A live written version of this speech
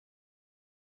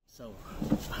So,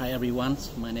 hi everyone.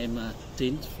 My name is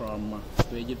Tin from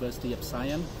Hue University of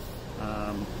Sciences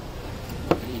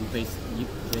in Hue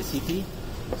City.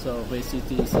 So, Hue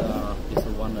City is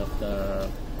one of the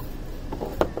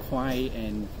quiet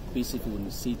and peaceful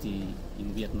city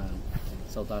in Vietnam.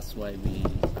 So that's why we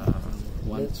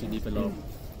want to develop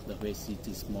the Hue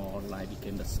City more like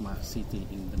become the smart city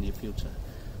in the near future.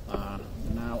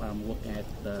 Now I'm working at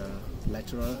the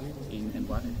lecturer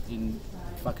in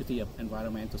Faculty of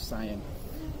Environmental Science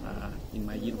in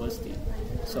my university.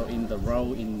 So in the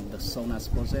role in the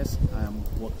SAUNAC process, I'm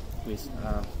work with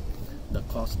the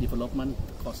course development,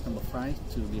 course number 5,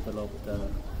 to develop the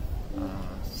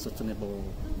sustainable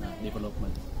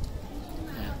development.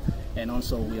 And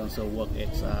also we also work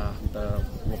at the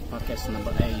work package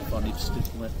number 8 for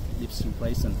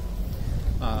distribution.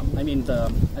 I think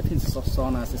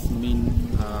SAUNAC is mean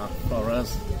for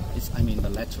us is the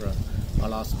lecturer. A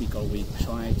lot because we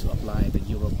try to apply the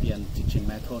European teaching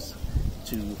methods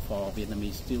for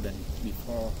Vietnamese students.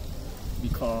 Before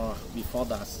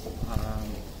that,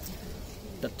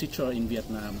 the teacher in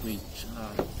Vietnam which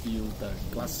use the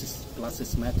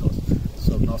classes methods,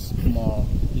 so not more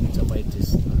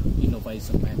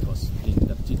innovation methods in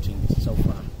the teaching so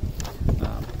far.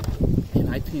 And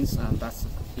I think that's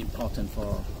important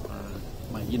for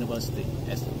my university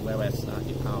as well as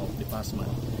our department.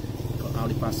 Our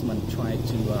department try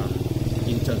to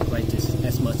integrate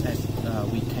as much as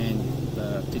we can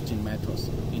the teaching methods,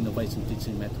 innovation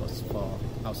teaching methods for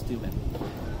our students.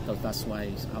 So that's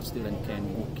why our students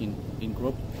can work in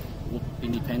group, work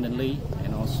independently,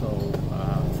 and also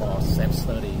for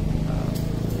self-study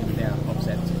in their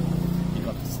objective.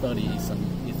 Because study is a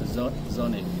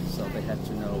zonic, so they have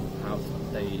to know how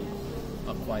they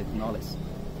acquire knowledge.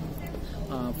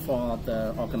 For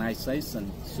the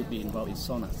organization should be involved in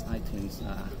SAUNAC, I think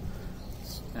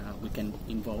we can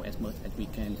involve as much as we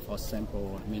can. For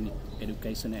example,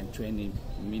 education and training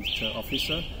minister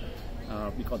officer,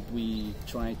 because we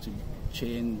try to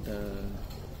change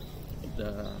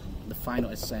the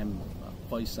final exam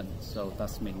position. So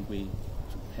that means we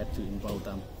have to involve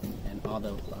them and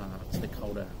other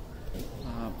stakeholders.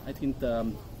 I think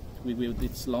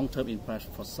its long-term impact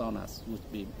for SAUNAC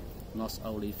would be not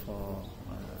only for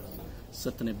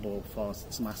sustainable, for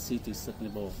smart city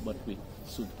sustainable, but we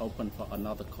should open for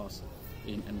another course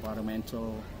in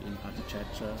environmental, in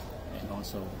architecture, and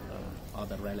also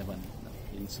other relevant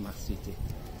in smart city.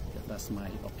 That's my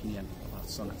opinion about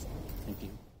SAUNAC. Thank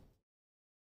you.